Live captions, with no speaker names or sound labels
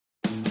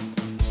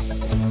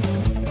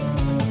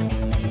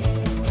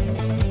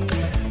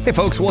Hey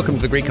folks, welcome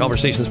to the Great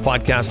Conversations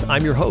podcast.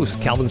 I'm your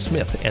host, Calvin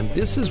Smith, and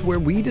this is where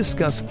we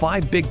discuss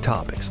 5 big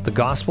topics: the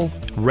gospel,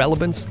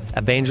 relevance,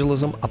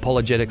 evangelism,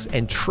 apologetics,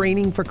 and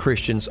training for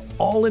Christians,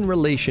 all in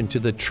relation to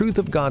the truth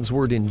of God's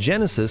word in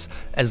Genesis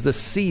as the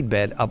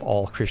seedbed of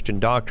all Christian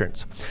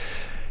doctrines.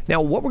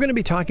 Now, what we're going to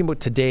be talking about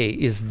today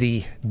is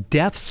the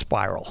death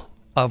spiral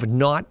of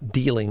not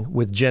dealing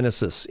with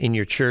Genesis in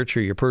your church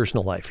or your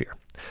personal life here.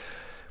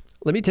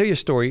 Let me tell you a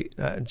story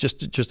just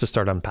to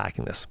start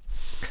unpacking this.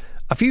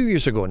 A few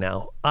years ago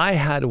now, I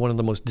had one of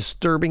the most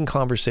disturbing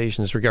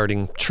conversations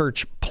regarding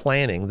church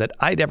planning that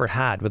I'd ever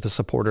had with a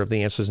supporter of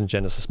the Answers in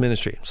Genesis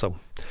ministry. So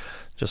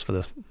just for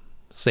the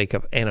sake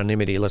of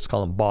anonymity, let's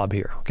call him Bob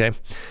here, okay?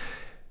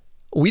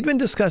 We'd been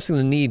discussing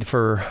the need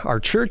for our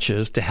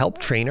churches to help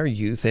train our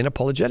youth in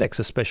apologetics,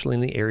 especially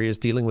in the areas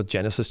dealing with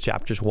Genesis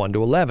chapters 1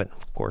 to 11,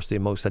 of course, the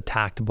most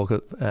attacked book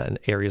of,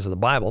 areas of the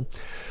Bible,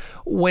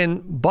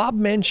 when Bob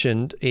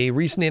mentioned a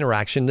recent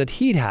interaction that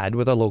he'd had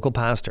with a local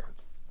pastor.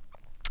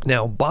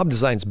 Now, Bob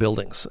designs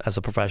buildings as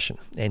a profession,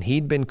 and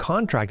he'd been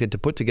contracted to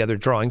put together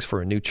drawings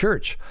for a new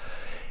church.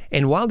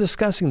 And while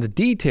discussing the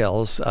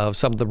details of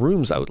some of the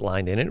rooms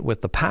outlined in it with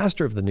the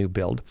pastor of the new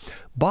build,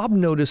 Bob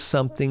noticed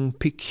something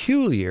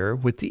peculiar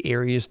with the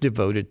areas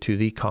devoted to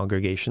the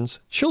congregation's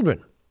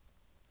children.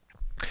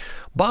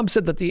 Bob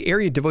said that the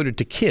area devoted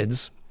to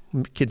kids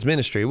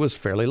ministry was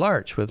fairly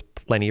large, with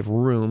plenty of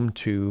room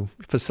to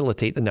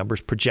facilitate the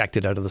numbers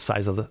projected out of the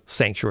size of the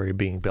sanctuary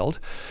being built.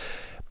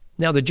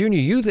 Now, the junior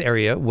youth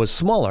area was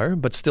smaller,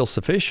 but still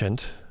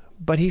sufficient.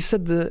 But he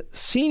said the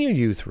senior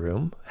youth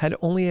room had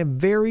only a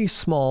very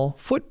small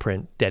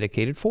footprint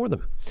dedicated for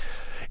them.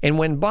 And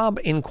when Bob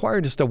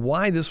inquired as to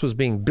why this was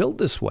being built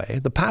this way,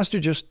 the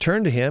pastor just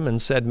turned to him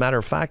and said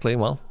matter-of-factly,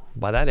 well,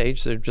 by that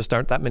age, there just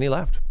aren't that many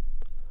left.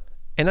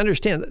 And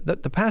understand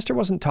that the pastor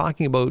wasn't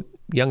talking about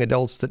young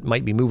adults that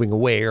might be moving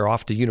away or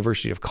off to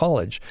university or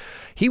college.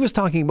 He was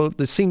talking about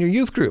the senior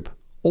youth group.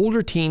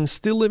 Older teens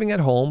still living at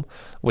home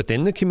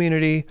within the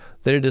community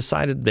that had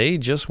decided they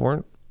just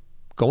weren't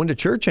going to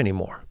church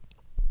anymore.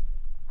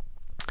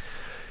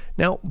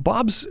 Now,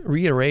 Bob's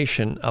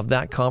reiteration of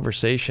that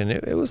conversation,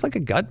 it was like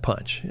a gut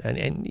punch.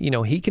 And you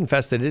know, he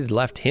confessed that it had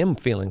left him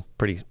feeling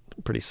pretty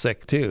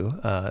sick too,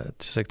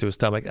 sick to his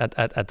stomach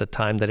at the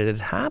time that it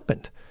had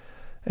happened.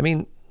 I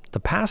mean, the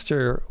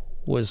pastor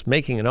was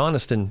making an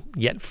honest and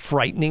yet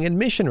frightening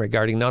admission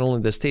regarding not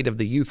only the state of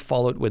the youth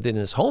fallout within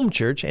his home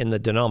church and the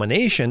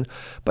denomination,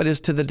 but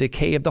as to the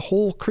decay of the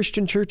whole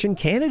Christian church in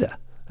Canada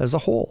as a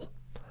whole.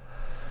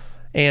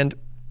 And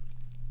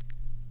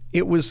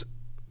it was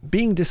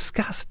being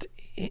discussed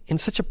in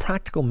such a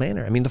practical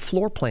manner. I mean, the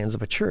floor plans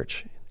of a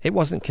church, it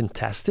wasn't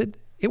contested.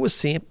 It was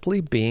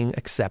simply being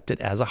accepted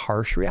as a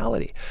harsh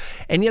reality.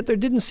 And yet there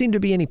didn't seem to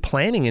be any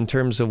planning in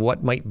terms of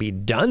what might be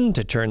done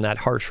to turn that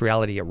harsh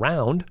reality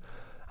around.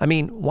 I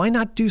mean, why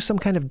not do some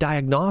kind of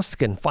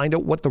diagnostic and find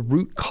out what the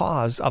root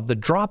cause of the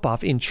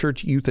drop-off in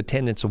church youth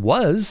attendance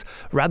was,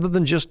 rather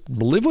than just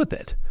live with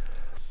it?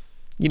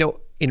 You know,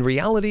 in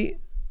reality,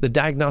 the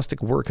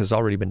diagnostic work has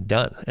already been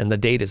done and the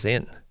data's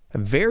in.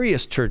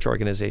 Various church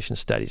organization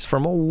studies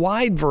from a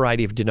wide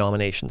variety of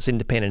denominations,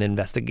 independent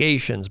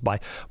investigations by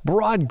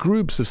broad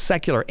groups of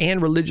secular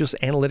and religious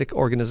analytic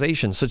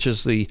organizations, such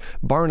as the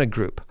Barna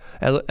Group,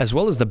 as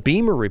well as the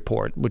Beamer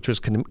Report, which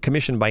was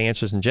commissioned by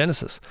Answers in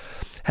Genesis,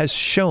 has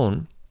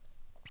shown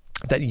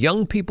that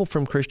young people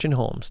from Christian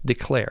homes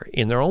declare,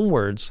 in their own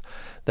words,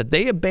 that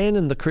they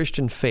abandon the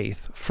Christian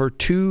faith for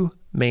 2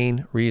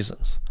 main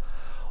reasons.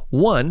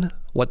 1,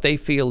 what they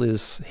feel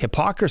is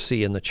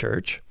hypocrisy in the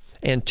church,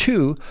 and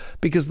 2,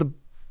 because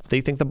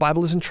they think the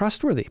Bible isn't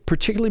trustworthy,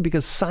 particularly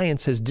because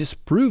science has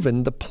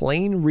disproven the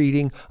plain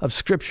reading of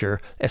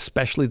Scripture,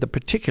 especially the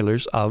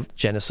particulars of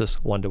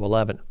Genesis 1 to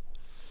 11.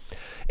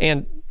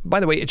 And by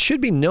the way, it should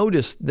be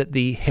noticed that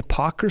the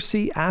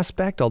hypocrisy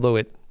aspect, although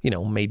it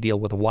may deal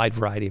with a wide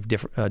variety of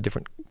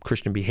different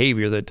Christian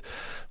behavior that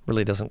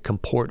really doesn't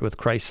comport with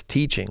Christ's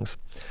teachings,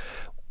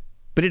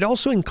 but it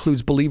also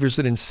includes believers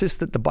that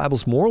insist that the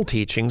Bible's moral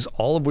teachings,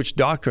 all of which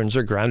doctrines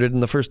are grounded in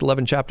the first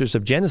 11 chapters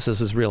of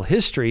Genesis as real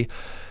history,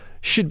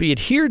 should be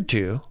adhered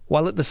to,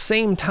 while at the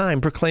same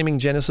time proclaiming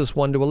Genesis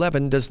 1 to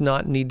 11 does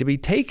not need to be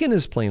taken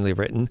as plainly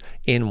written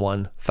in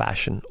one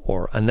fashion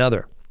or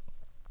another.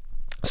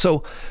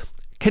 So,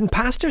 can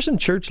pastors and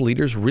church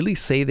leaders really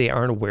say they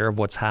aren't aware of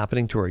what's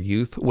happening to our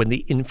youth when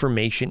the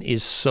information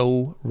is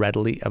so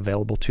readily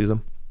available to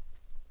them?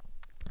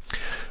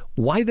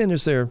 Why then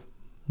is there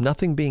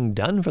nothing being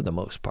done for the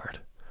most part?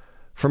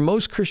 For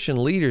most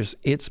Christian leaders,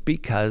 it's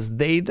because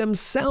they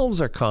themselves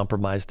are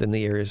compromised in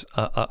the areas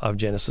of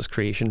Genesis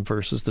creation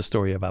versus the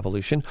story of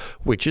evolution,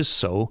 which is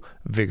so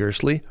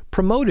vigorously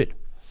promoted.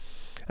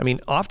 I mean,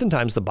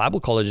 oftentimes the Bible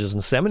colleges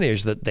and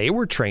seminaries that they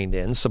were trained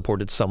in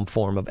supported some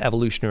form of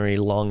evolutionary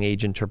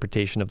long-age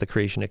interpretation of the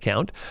creation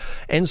account.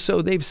 And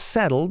so they've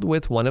settled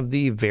with one of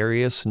the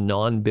various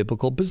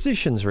non-biblical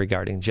positions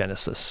regarding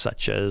Genesis,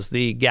 such as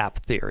the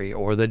gap theory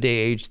or the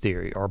day-age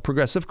theory or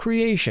progressive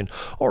creation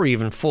or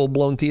even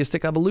full-blown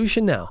theistic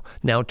evolution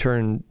now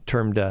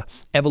termed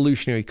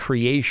evolutionary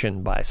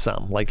creation by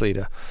some, likely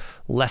to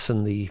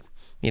lessen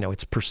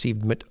its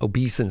perceived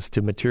obeisance to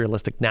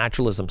materialistic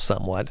naturalism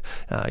somewhat,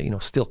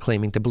 still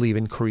claiming to believe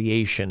in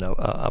creation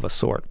of a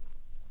sort.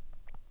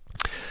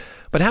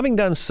 But having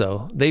done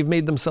so, they've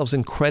made themselves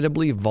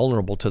incredibly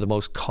vulnerable to the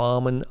most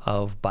common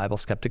of Bible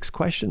skeptics'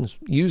 questions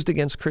used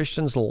against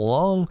Christians,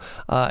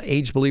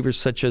 long-age believers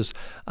such as,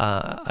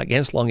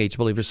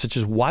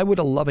 why would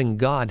a loving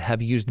God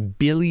have used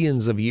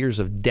billions of years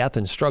of death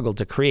and struggle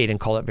to create and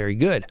call it very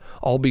good,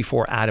 all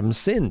before Adam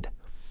sinned?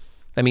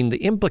 I mean,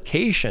 the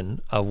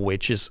implication of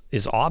which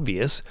is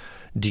obvious.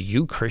 Do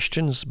you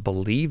Christians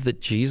believe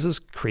that Jesus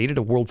created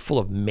a world full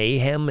of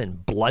mayhem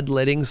and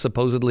bloodletting,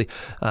 supposedly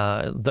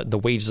the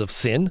wages of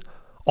sin,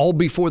 all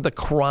before the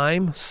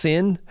crime,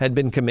 sin, had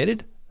been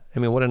committed? I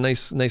mean, what a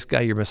nice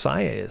guy your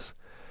Messiah is.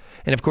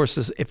 And of course,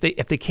 if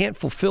they can't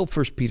fulfill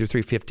 1 Peter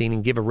 3:15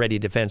 and give a ready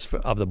defense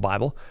of the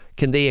Bible,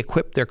 can they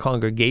equip their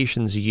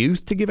congregation's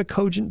youth to give a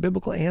cogent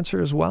biblical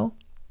answer as well?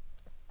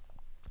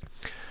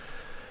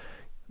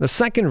 The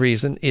second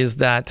reason is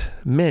that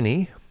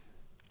many,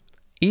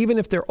 even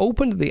if they're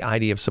open to the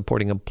idea of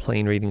supporting a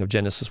plain reading of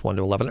Genesis 1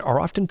 to 11, are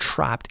often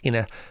trapped in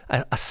a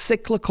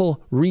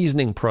cyclical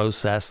reasoning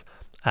process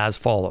as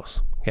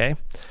follows, okay?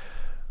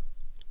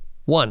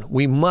 1,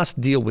 we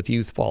must deal with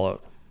youth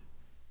fallout.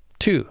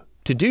 2,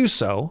 to do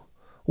so,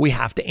 we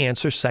have to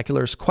answer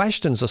secularist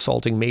questions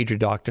assaulting major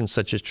doctrines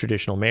such as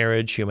traditional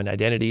marriage, human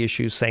identity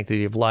issues,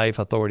 sanctity of life,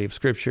 authority of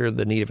Scripture,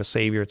 the need of a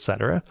Savior,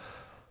 etc.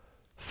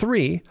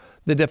 3,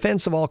 the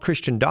defense of all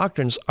Christian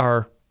doctrines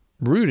are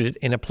rooted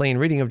in a plain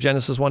reading of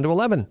Genesis 1 to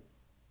 11.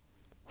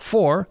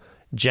 4,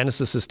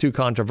 Genesis is too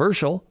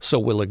controversial, so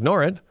we'll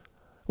ignore it,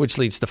 which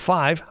leads to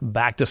 5,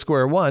 back to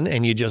square one,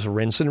 and you just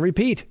rinse and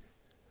repeat.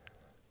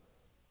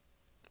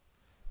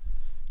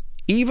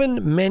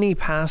 Even many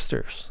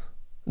pastors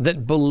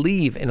that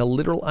believe in a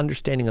literal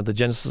understanding of the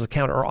Genesis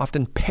account are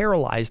often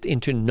paralyzed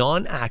into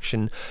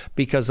non-action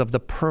because of the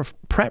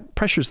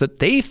pressures that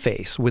they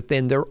face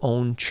within their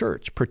own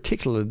church,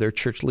 particularly their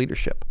church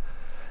leadership.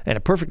 And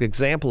a perfect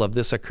example of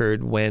this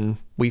occurred when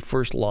we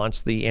first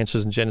launched the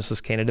Answers in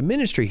Genesis Canada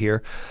ministry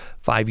here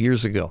 5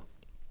 years ago.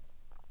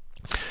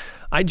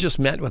 I just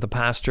met with a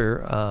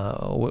pastor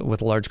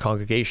with a large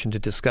congregation to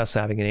discuss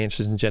having an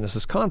Answers in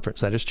Genesis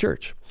conference at his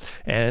church.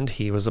 And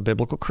he was a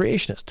biblical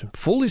creationist,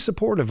 fully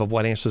supportive of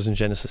what Answers in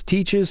Genesis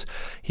teaches.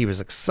 He was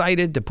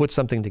excited to put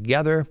something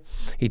together.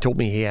 He told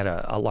me he had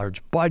a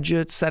large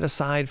budget set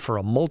aside for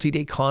a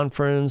multi-day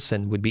conference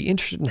and would be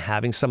interested in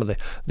having some of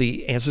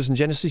the Answers in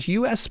Genesis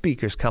U.S.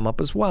 speakers come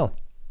up as well.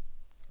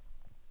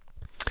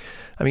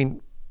 I mean,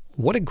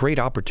 what a great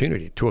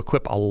opportunity to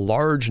equip a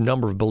large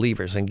number of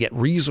believers and get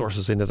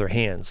resources into their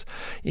hands.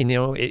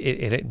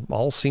 It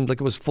all seemed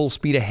like it was full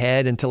speed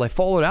ahead until I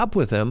followed up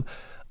with him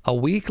a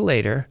week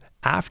later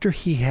after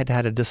he had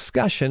had a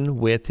discussion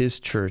with his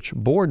church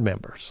board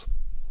members.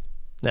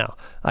 Now,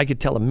 I could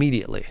tell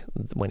immediately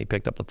when he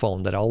picked up the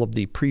phone that all of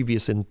the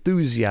previous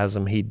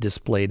enthusiasm he'd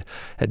displayed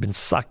had been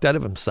sucked out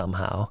of him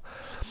somehow.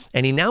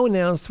 And he now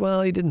announced,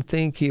 well, he didn't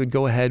think he would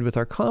go ahead with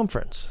our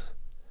conference.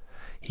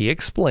 He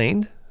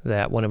explained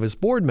that one of his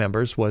board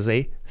members was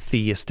a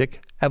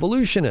theistic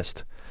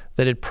evolutionist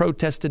that had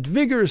protested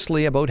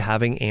vigorously about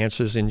having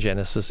Answers in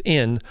Genesis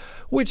in,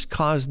 which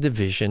caused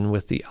division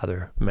with the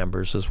other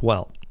members as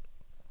well.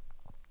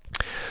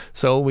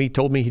 So he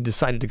told me he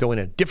decided to go in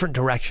a different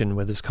direction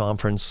with his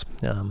conference.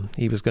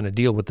 He was going to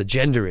deal with the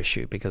gender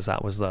issue because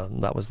that was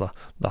the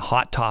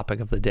hot topic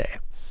of the day.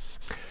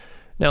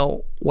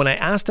 Now, when I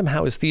asked him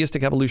how his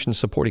theistic evolution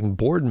supporting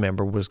board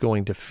member was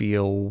going to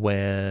feel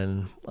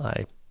when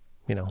I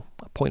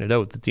pointed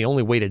out that the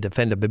only way to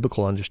defend a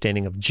biblical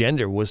understanding of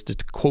gender was to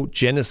quote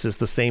Genesis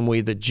the same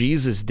way that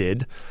Jesus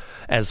did,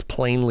 as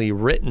plainly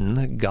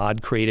written,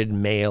 God created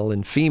male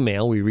and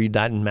female. We read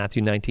that in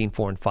Matthew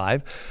 19:4 and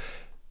 5.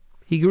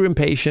 He grew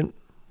impatient,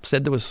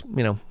 said there was,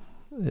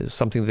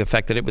 something to the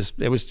effect that it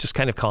was just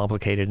kind of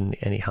complicated,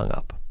 and he hung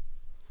up.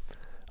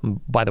 And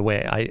by the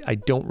way, I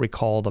don't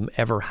recall them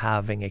ever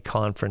having a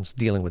conference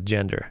dealing with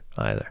gender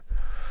either.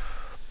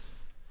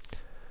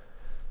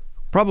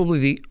 Probably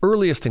the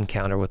earliest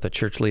encounter with a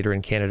church leader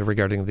in Canada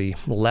regarding the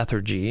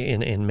lethargy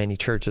in many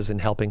churches in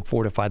helping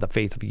fortify the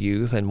faith of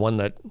youth, and one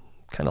that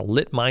kind of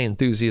lit my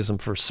enthusiasm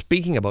for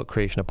speaking about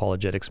creation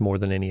apologetics more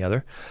than any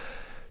other,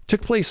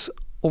 took place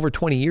over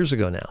 20 years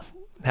ago now.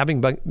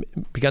 Having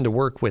begun to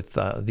work with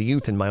the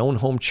youth in my own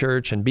home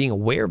church and being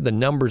aware of the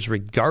numbers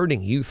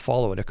regarding youth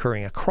fallout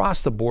occurring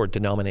across the board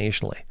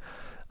denominationally,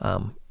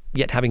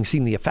 yet having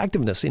seen the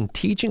effectiveness in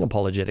teaching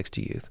apologetics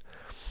to youth,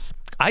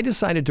 I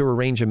decided to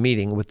arrange a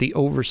meeting with the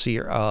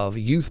overseer of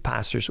youth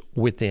pastors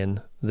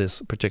within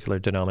this particular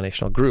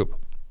denominational group.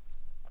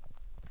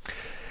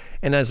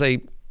 And as I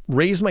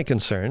raised my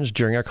concerns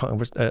during our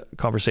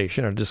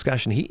conversation or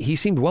discussion, he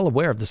seemed well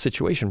aware of the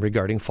situation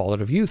regarding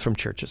fallout of youth from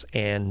churches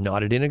and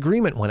nodded in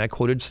agreement when I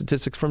quoted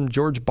statistics from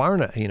George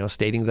Barna,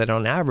 stating that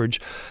on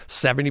average,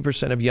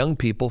 70% of young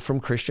people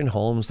from Christian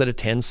homes that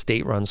attend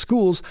state-run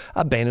schools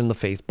abandon the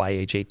faith by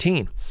age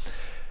 18.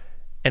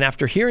 And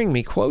after hearing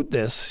me quote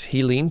this,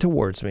 he leaned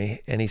towards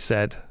me and he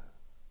said,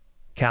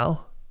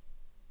 Cal,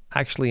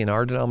 actually in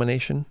our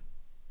denomination,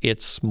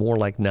 it's more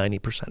like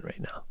 90% right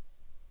now.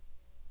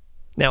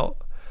 Now,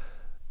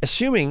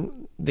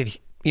 assuming that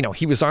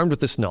he was armed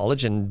with this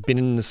knowledge and been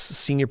in this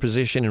senior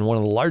position in one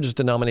of the largest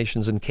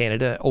denominations in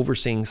Canada,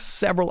 overseeing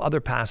several other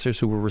pastors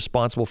who were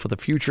responsible for the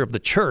future of the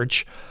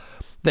church,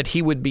 that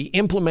he would be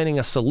implementing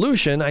a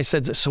solution, I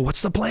said, so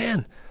what's the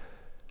plan?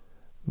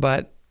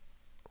 But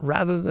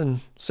rather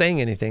than saying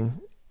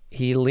anything,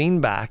 he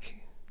leaned back,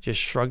 just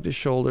shrugged his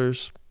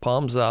shoulders,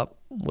 palms up,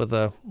 with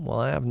a, well,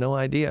 I have no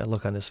idea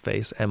look on his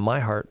face, and my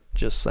heart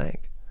just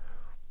sank.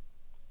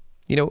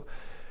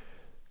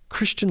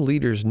 Christian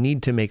leaders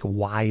need to make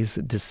wise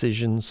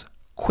decisions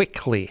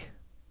quickly.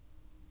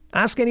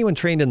 Ask anyone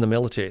trained in the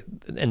military,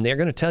 and they're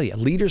going to tell you,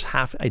 leaders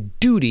have a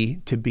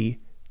duty to be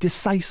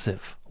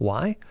decisive.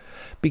 Why?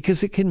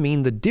 Because it can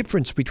mean the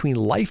difference between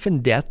life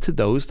and death to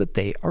those that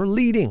they are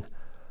leading.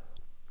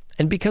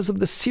 And because of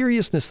the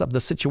seriousness of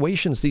the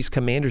situations these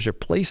commanders are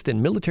placed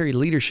in, military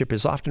leadership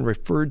is often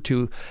referred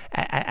to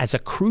as a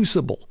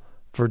crucible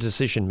for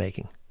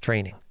decision-making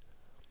training.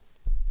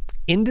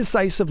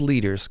 Indecisive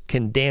leaders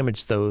can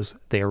damage those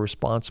they are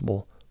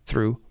responsible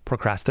through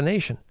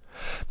procrastination,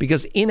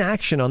 because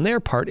inaction on their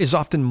part is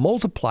often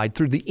multiplied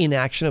through the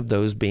inaction of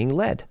those being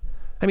led.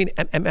 I mean,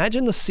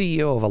 imagine the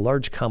CEO of a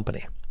large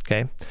company,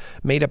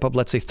 made up of,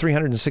 let's say,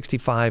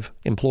 365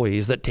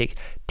 employees that take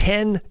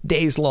 10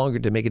 days longer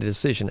to make a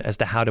decision as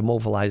to how to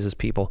mobilize his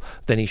people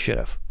than he should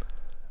have.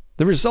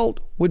 The result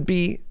would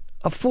be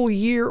a full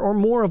year or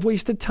more of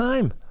wasted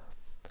time.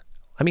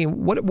 I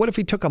mean, what if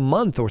he took a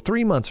month or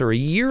 3 months or a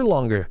year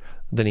longer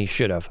than he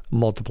should have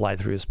multiplied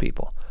through his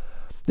people?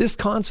 This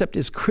concept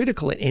is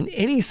critical in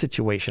any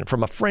situation,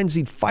 from a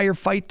frenzied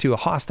firefight to a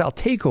hostile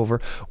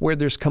takeover where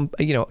there's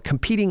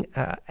competing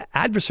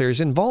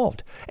adversaries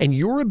involved. And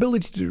your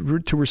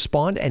ability to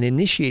respond and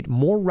initiate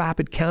more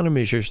rapid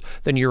countermeasures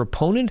than your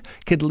opponent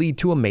could lead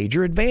to a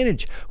major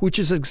advantage, which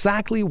is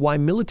exactly why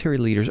military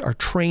leaders are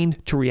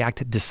trained to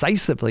react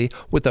decisively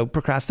without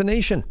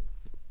procrastination.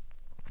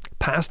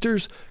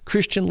 Pastors,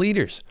 Christian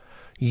leaders,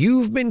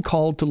 you've been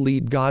called to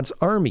lead God's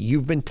army.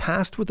 You've been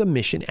tasked with a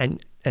mission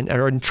and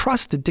are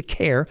entrusted to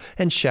care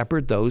and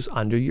shepherd those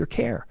under your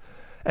care,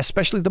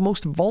 especially the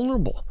most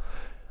vulnerable.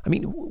 I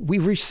mean,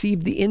 we've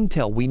received the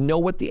intel. We know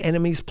what the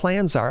enemy's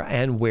plans are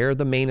and where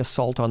the main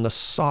assault on the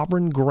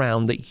sovereign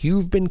ground that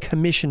you've been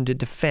commissioned to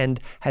defend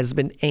has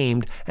been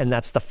aimed, and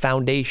that's the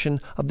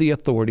foundation of the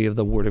authority of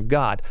the Word of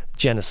God,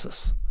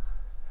 Genesis.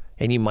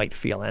 And you might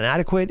feel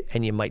inadequate,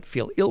 and you might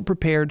feel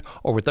ill-prepared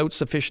or without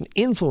sufficient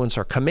influence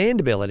or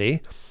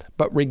commandability.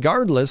 But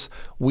regardless,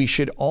 we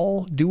should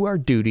all do our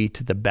duty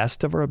to the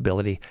best of our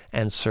ability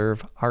and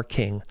serve our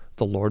King,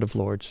 the Lord of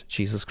Lords,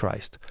 Jesus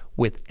Christ,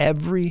 with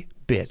every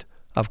bit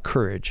of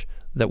courage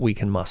that we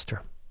can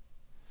muster.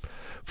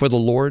 For the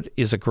Lord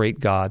is a great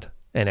God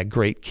and a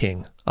great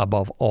King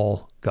above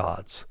all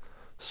gods.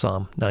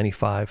 Psalm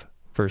 95,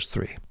 verse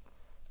 3.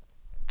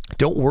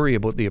 Don't worry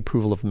about the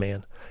approval of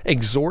man.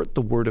 Exhort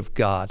the word of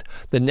God.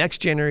 The next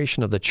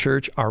generation of the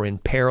church are in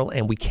peril,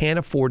 and we can't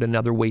afford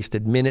another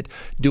wasted minute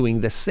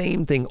doing the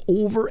same thing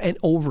over and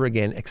over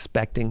again,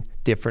 expecting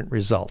different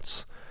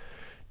results.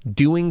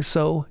 Doing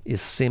so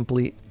is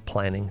simply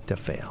planning to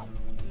fail.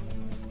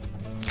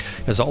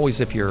 As always,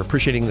 if you're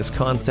appreciating this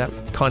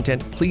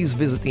content, please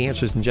visit the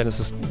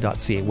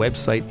AnswersInGenesis.ca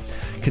website.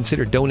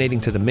 Consider donating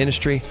to the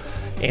ministry,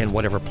 and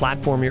whatever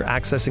platform you're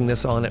accessing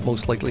this on, it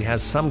most likely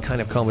has some kind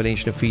of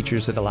combination of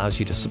features that allows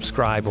you to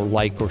subscribe or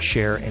like or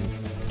share and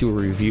do a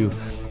review.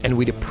 And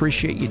we'd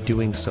appreciate you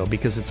doing so,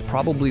 because it's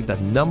probably the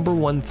number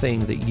one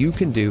thing that you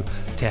can do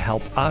to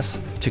help us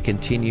to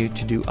continue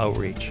to do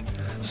outreach.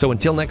 So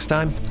until next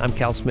time, I'm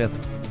Cal Smith.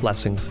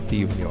 Blessings to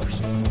you and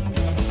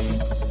yours.